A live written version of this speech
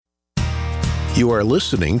You are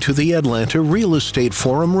listening to the Atlanta Real Estate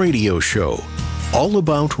Forum radio show, all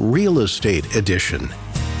about real estate edition,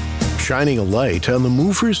 shining a light on the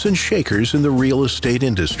movers and shakers in the real estate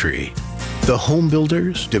industry, the home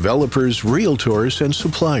builders, developers, realtors, and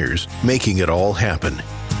suppliers making it all happen.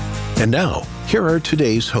 And now, here are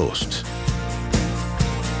today's hosts.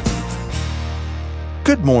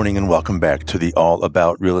 Good morning and welcome back to the All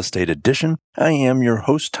About Real Estate edition. I am your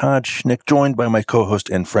host, Todd Schnick, joined by my co-host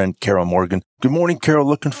and friend, Carol Morgan. Good morning, Carol.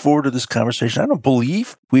 Looking forward to this conversation. I don't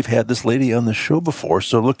believe we've had this lady on the show before,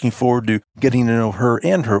 so looking forward to getting to know her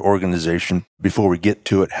and her organization. Before we get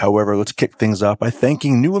to it, however, let's kick things off by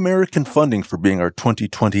thanking New American Funding for being our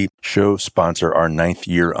 2020 show sponsor, our 9th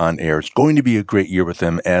year on air. It's going to be a great year with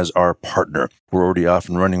them as our partner. We're already off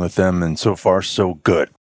and running with them, and so far, so good.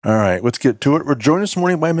 All right, let's get to it. We're joined this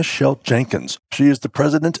morning by Michelle Jenkins. She is the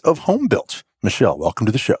president of HomeBuilt. Michelle, welcome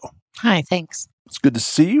to the show. Hi, thanks. It's good to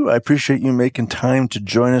see you. I appreciate you making time to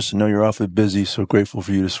join us. I know you're awfully busy, so grateful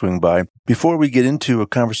for you to swing by. Before we get into a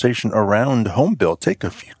conversation around HomeBuilt, take a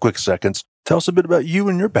few quick seconds. Tell us a bit about you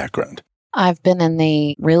and your background. I've been in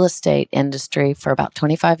the real estate industry for about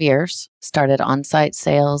 25 years, started on-site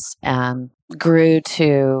sales and grew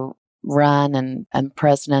to run and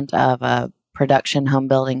president of a production home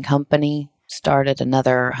building company, started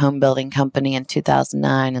another home building company in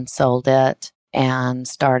 2009 and sold it, and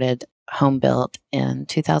started HomeBuilt in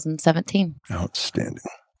 2017. Outstanding.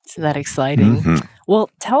 Isn't that exciting? Mm-hmm. Well,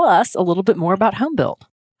 tell us a little bit more about HomeBuilt.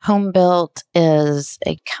 HomeBuilt is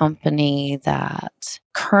a company that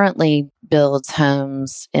currently builds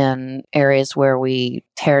homes in areas where we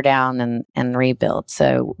tear down and rebuild.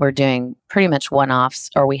 So we're doing pretty much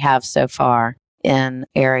one-offs, or we have so far, in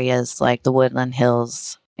areas like the Woodland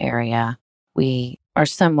Hills area. We are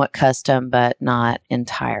somewhat custom, but not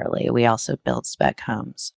entirely. We also build spec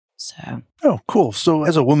homes. So, Oh, cool. So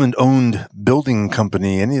as a woman-owned building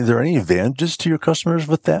company, are there any advantages to your customers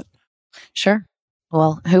with that? sure.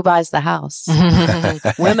 Well, who buys the house?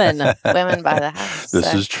 Women. Women buy the house. This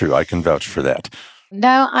So- is true. I can vouch for that.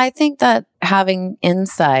 No, I think that having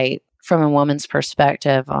insight from a woman's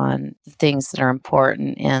perspective on the things that are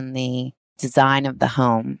important in the design of the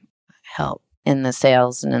home help in the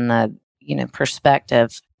sales and in the,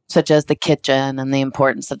 perspective, such as the kitchen and the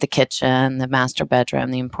importance of the kitchen, the master bedroom,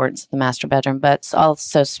 the importance of the master bedroom, but it's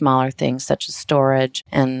also smaller things such as storage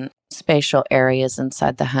and spatial areas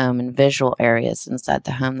inside the home and visual areas inside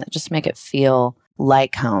the home that just make it feel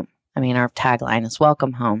like home. I mean, our tagline is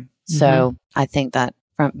welcome home. So I think that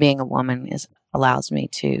from being a woman allows me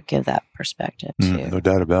to give that perspective to No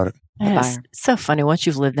doubt about it. Yeah, buyer. it's so funny. Once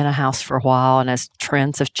you've lived in a house for a while and as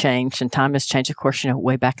trends have changed and time has changed, of course,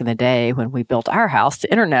 way back in the day when we built our house, the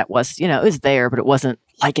internet was, it was there, but it wasn't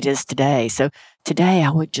like it is today. So today I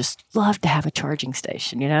would just love to have a charging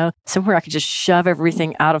station, somewhere I could just shove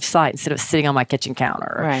everything out of sight instead of sitting on my kitchen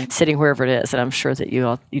counter or Right. sitting wherever it is. And I'm sure that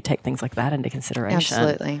you take things like that into consideration.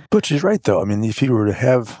 Absolutely. But she's right, though. I mean, if you were to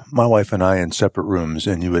have my wife and I in separate rooms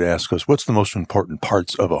and you would ask us, what's the most important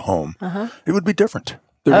parts of a home? It would be different.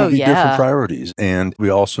 There would be different priorities. And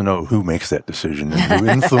we also know who makes that decision and who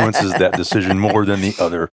influences that decision more than the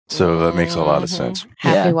other. So that makes a lot of sense.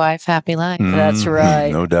 Happy wife, happy life. That's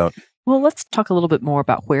right. No doubt. Well, let's talk a little bit more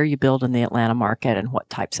about where you build in the Atlanta market and what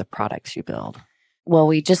types of products you build. Well,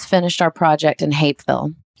 we just finished our project in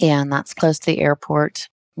Hapeville, and that's close to the airport,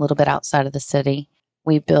 a little bit outside of the city.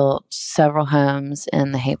 We built several homes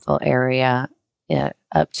in the Hapeville area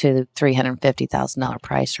up to the $350,000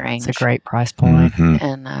 price range. It's a great price point. Mhm.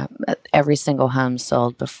 And every single home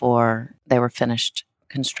sold before they were finished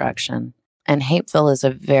construction. And Hapeville is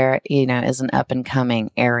is an up and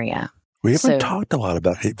coming area. We haven't So- talked a lot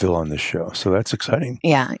about Hapeville on this show, so that's exciting.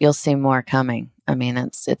 Yeah, you'll see more coming. I mean,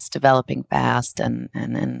 it's developing fast, and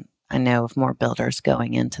I know of more builders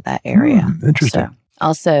going into that area. Interesting. So,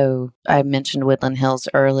 also, I mentioned Woodland Hills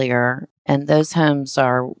earlier, and those homes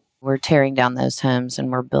we're tearing down those homes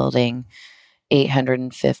and we're building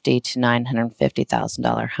 $850,000 to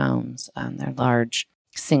 $950,000 homes. They're large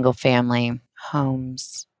single-family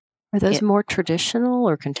homes. Are those more traditional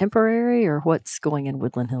or contemporary, or what's going in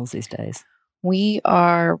Woodland Hills these days? We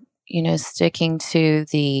are, sticking to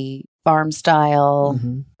the farm style.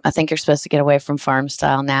 I think you're supposed to get away from farm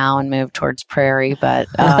style now and move towards prairie, but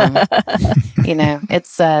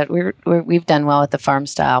it's we've done well with the farm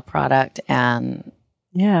style product, and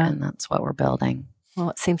that's what we're building. Well,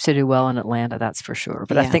 it seems to do well in Atlanta, that's for sure.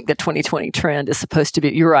 But I Yeah. think the 2020 trend is supposed to be,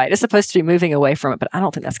 you're right, it's supposed to be moving away from it, but I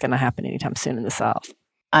don't think that's going to happen anytime soon in the South.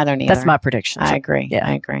 I don't either. That's my prediction. I agree. Yeah.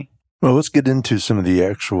 I agree. Well, let's get into some of the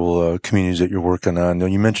actual communities that you're working on. Now,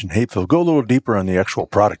 you mentioned Hapeville. Go a little deeper on the actual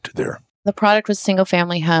product there. The product was single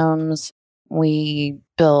family homes. We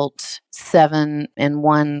built 7 in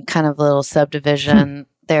one kind of little subdivision.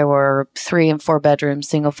 There were 3 and 4 bedroom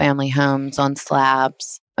single family homes on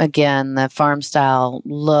slabs. Again, the farm style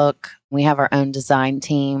look. We have our own design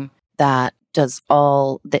team that does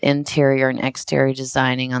all the interior and exterior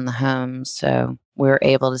designing on the homes. So we're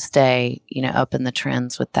able to stay, up in the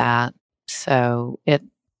trends with that. So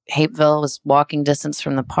Hapeville was walking distance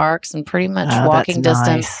from the parks and pretty much walking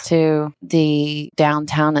distance to the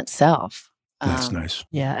downtown itself. That's nice.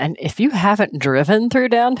 Yeah. And if you haven't driven through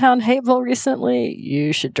downtown Hapeville recently,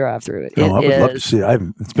 you should drive through it. I would love to see it.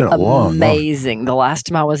 It's been amazing. The last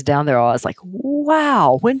time I was down there, I was like,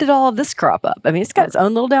 wow, when did all of this crop up? I mean, it's got its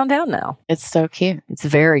own little downtown now. It's so cute. It's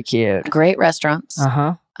very cute. Great restaurants.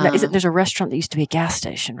 Uh-huh. Now, there's a restaurant that used to be a gas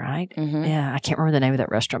station, right? Mm-hmm. Yeah, I can't remember the name of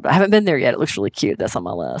that restaurant, but I haven't been there yet. It looks really cute. That's on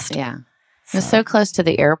my list. Yeah. It's so close to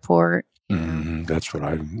the airport. Mm-hmm. That's what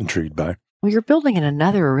I'm intrigued by. Well, you're building in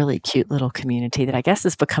another really cute little community that I guess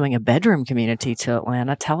is becoming a bedroom community to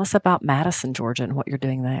Atlanta. Tell us about Madison, Georgia, and what you're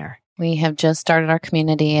doing there. We have just started our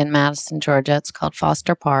community in Madison, Georgia. It's called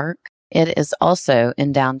Foster Park. It is also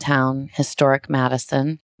in downtown historic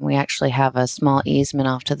Madison. We actually have a small easement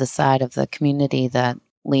off to the side of the community that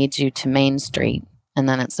leads you to Main Street. And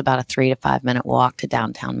then it's about a 3 to 5 minute walk to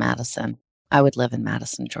downtown Madison. I would live in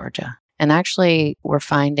Madison, Georgia. And actually, we're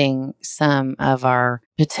finding some of our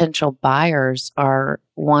potential buyers are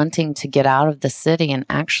wanting to get out of the city and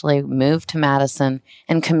actually move to Madison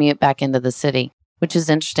and commute back into the city, which is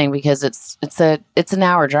interesting because it's an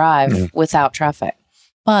hour drive without traffic.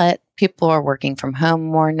 But people are working from home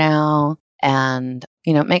more now, and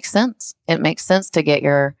it makes sense. It makes sense to get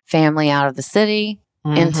your family out of the city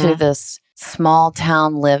into this small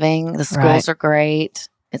town living. The schools are great.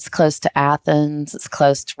 It's close to Athens. It's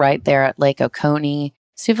close to right there at Lake Oconee.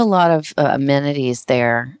 So you have a lot of amenities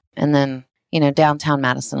there. And then, downtown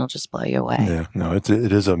Madison will just blow you away. Yeah, no, it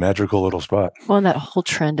is a magical little spot. Well, and that whole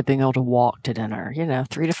trend of being able to walk to dinner,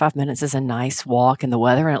 3 to 5 minutes is a nice walk. And the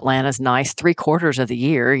weather in Atlanta is nice 3/4 of the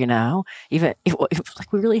year, Even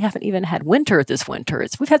like we really haven't even had winter this winter.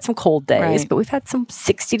 We've had some cold days, but we've had some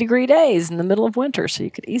 60-degree days in the middle of winter. So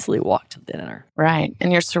you could easily walk to dinner. Right.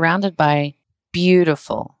 And you're surrounded by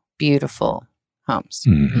beautiful, beautiful homes.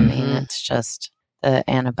 Mm-hmm. I mean, it's just the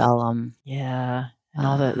antebellum. Yeah. And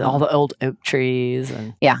all the old oak trees.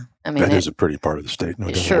 And yeah. I mean, that is a pretty part of the state. No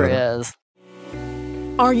it doubt sure about is.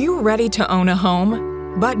 Are you ready to own a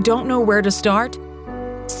home, but don't know where to start?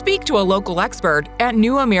 Speak to a local expert at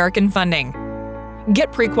New American Funding.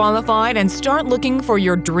 Get pre-qualified and start looking for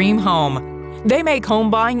your dream home. They make home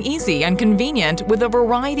buying easy and convenient with a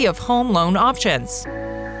variety of home loan options.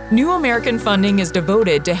 New American Funding is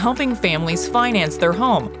devoted to helping families finance their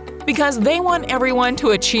home because they want everyone to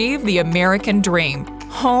achieve the American dream,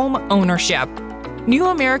 home ownership. New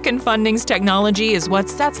American Funding's technology is what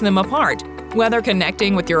sets them apart. Whether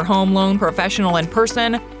connecting with your home loan professional in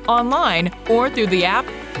person, online, or through the app,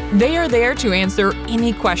 they are there to answer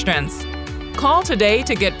any questions. Call today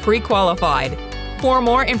to get pre-qualified. For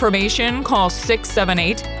more information, call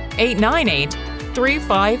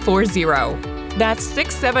 678-898-3540. That's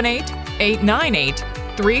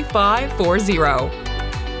 678-898-3540.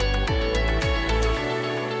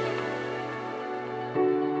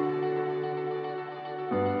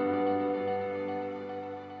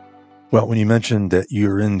 Well, when you mentioned that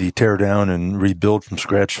you're in the tear down and rebuild from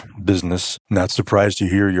scratch business, not surprised to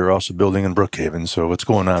hear you're also building in Brookhaven. So what's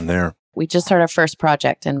going on there? We just started our first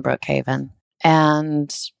project in Brookhaven,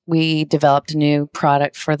 and we developed a new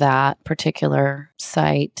product for that particular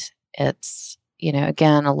site. It's,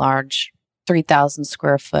 again, a large 3,000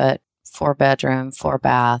 square foot, 4-bedroom,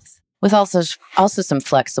 4-bath, with also some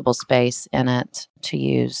flexible space in it to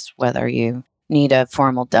use, whether you need a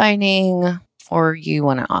formal dining or you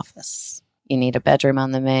want an office. You need a bedroom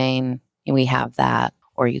on the main, we have that,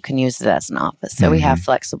 or you can use it as an office. So we have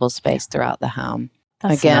flexible space throughout the home.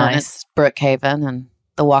 That's Again, nice. It's Brookhaven, and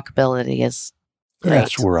the walkability is great.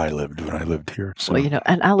 That's where I lived when I lived here. So. Well,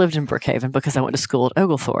 and I lived in Brookhaven because I went to school at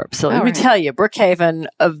Oglethorpe. So let me tell you, Brookhaven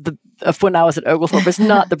of when I was at Oglethorpe is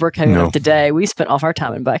not the Brookhaven of today. We spent all of our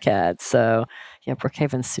time in Buckhead. So yeah,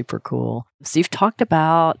 Brookhaven's super cool. So you've talked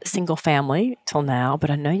about single family till now, but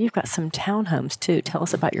I know you've got some townhomes too. Tell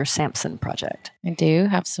us about your Sampson project. I do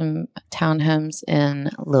have some townhomes in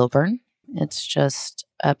Lilburn. It's just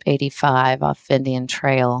up 85 off Indian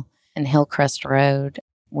Trail and Hillcrest Road.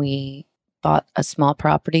 We bought a small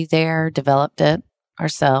property there, developed it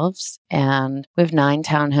ourselves, and we have 9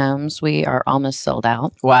 townhomes. We are almost sold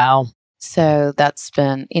out. Wow. So that's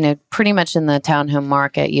been, pretty much in the townhome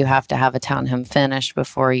market, you have to have a townhome finished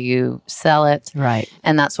before you sell it. Right.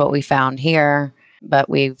 And that's what we found here. but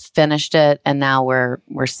we've finished it and now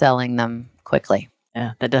we're selling them quickly.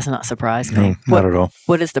 Yeah, that does not surprise me. Not at all.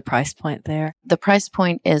 What is the price point there? The price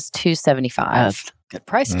point is $275. Good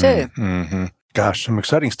price too. Mm-hmm. Gosh, some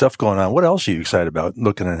exciting stuff going on. What else are you excited about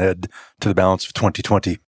looking ahead to the balance of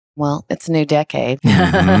 2020? Well, it's a new decade.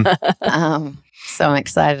 Mhm. So I'm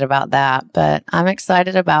excited about that. But I'm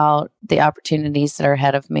excited about the opportunities that are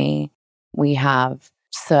ahead of me. We have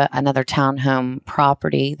another townhome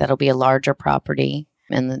property that'll be a larger property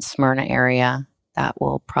in the Smyrna area that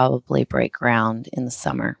will probably break ground in the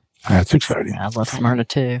summer. That's exciting. I love Smyrna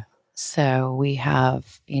too. So we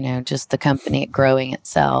have, just the company growing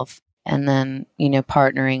itself, and then,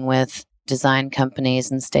 partnering with design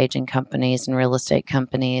companies and staging companies and real estate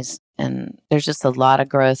companies. And there's just a lot of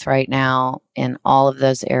growth right now in all of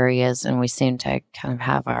those areas. And we seem to kind of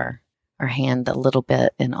have our hand a little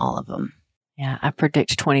bit in all of them. Yeah, I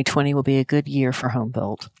predict 2020 will be a good year for Home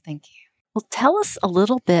Built. Thank you. Well, tell us a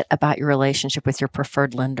little bit about your relationship with your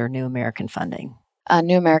preferred lender, New American Funding.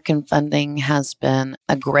 New American Funding has been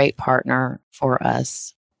a great partner for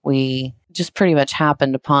us. We just pretty much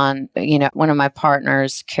happened upon, one of my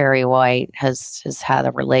partners, Carrie White, has had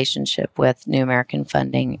a relationship with New American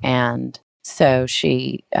Funding. And so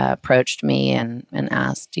she approached me and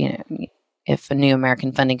asked, if a New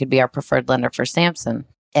American Funding could be our preferred lender for Sampson.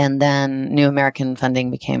 And then New American Funding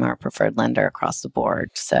became our preferred lender across the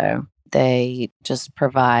board. So they just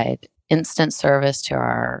provide instant service to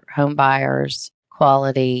our home buyers,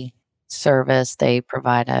 quality service. They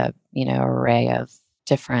provide a, array of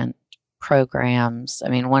different programs. I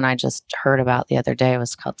mean, one I just heard about the other day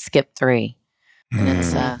was called Skip 3. And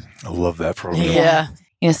it's I love that program. Yeah.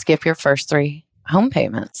 Skip your first 3 home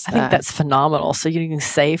payments. I think that's phenomenal. So you can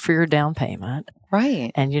save for your down payment.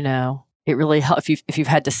 Right. And, it really helps if you've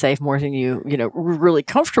had to save more than you really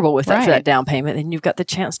comfortable with that for that down payment, then you've got the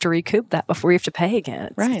chance to recoup that before you have to pay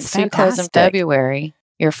again. It's So you close in February,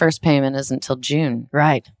 your first payment isn't until June.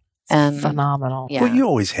 Right. And phenomenal. Yeah. Well, you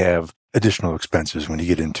always have additional expenses when you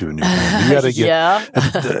get into a new home. You got to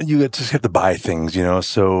get, you just have to buy things,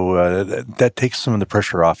 so that takes some of the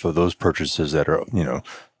pressure off of those purchases that are,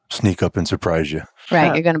 sneak up and surprise you.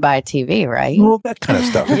 Right. You're going to buy a TV, right? Well, that kind of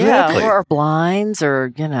stuff. Exactly. Or blinds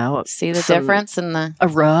or, see the difference in a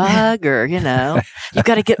rug or, you've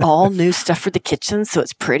got to get all new stuff for the kitchen so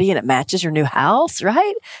it's pretty and it matches your new house,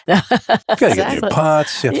 right? You got to get new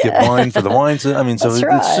pots. You have to get wine for the wines. I mean, so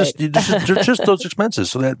it's just those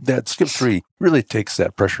expenses. So that Skip 3 really takes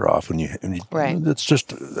that pressure off when you it's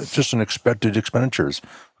just an expected expenditures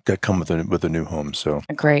that come with a new home. So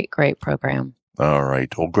a great program. All right.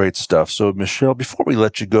 Well, great stuff. So, Michelle, before we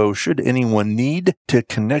let you go, should anyone need to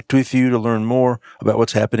connect with you to learn more about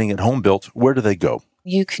what's happening at Home Built, where do they go?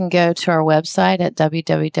 You can go to our website at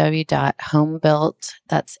www.homebuilt,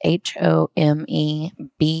 that's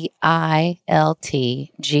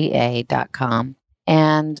HOMEBILTGA.com.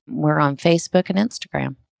 And we're on Facebook and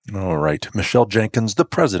Instagram. All right. Michelle Jenkins, the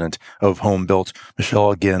president of Home Built.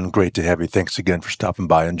 Michelle, again, great to have you. Thanks again for stopping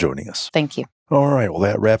by and joining us. Thank you. All right. Well,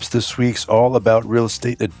 that wraps this week's All About Real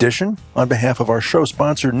Estate edition. On behalf of our show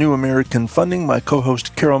sponsor, New American Funding, my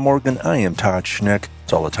co-host, Carol Morgan, I am Todd Schneck.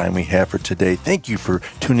 That's all the time we have for today. Thank you for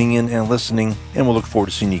tuning in and listening, and we'll look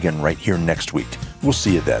forward to seeing you again right here next week. We'll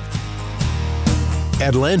see you then.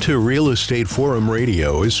 Atlanta Real Estate Forum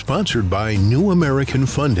Radio is sponsored by New American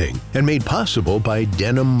Funding and made possible by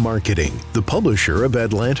Denim Marketing, the publisher of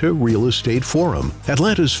Atlanta Real Estate Forum,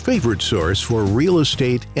 Atlanta's favorite source for real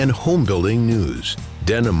estate and home building news.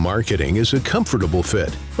 Denim Marketing is a comfortable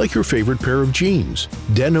fit, like your favorite pair of jeans.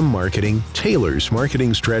 Denim Marketing tailors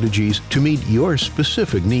marketing strategies to meet your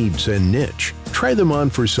specific needs and niche. Try them on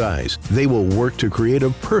for size. They will work to create a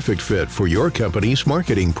perfect fit for your company's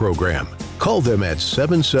marketing program. Call them at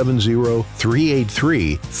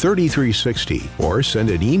 770-383-3360 or send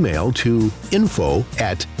an email to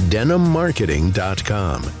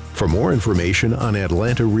info@denimmarketing.com. For more information on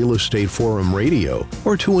Atlanta Real Estate Forum Radio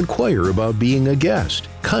or to inquire about being a guest,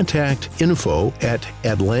 contact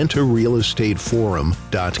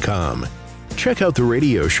info@atlantarealestateforum.com. Check out the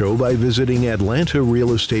radio show by visiting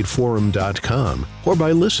atlantarealestateforum.com or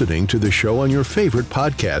by listening to the show on your favorite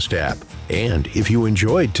podcast app. And if you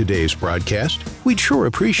enjoyed today's broadcast, we'd sure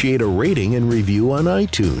appreciate a rating and review on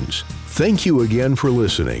iTunes. Thank you again for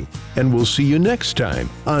listening, and we'll see you next time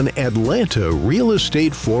on Atlanta Real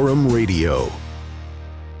Estate Forum Radio.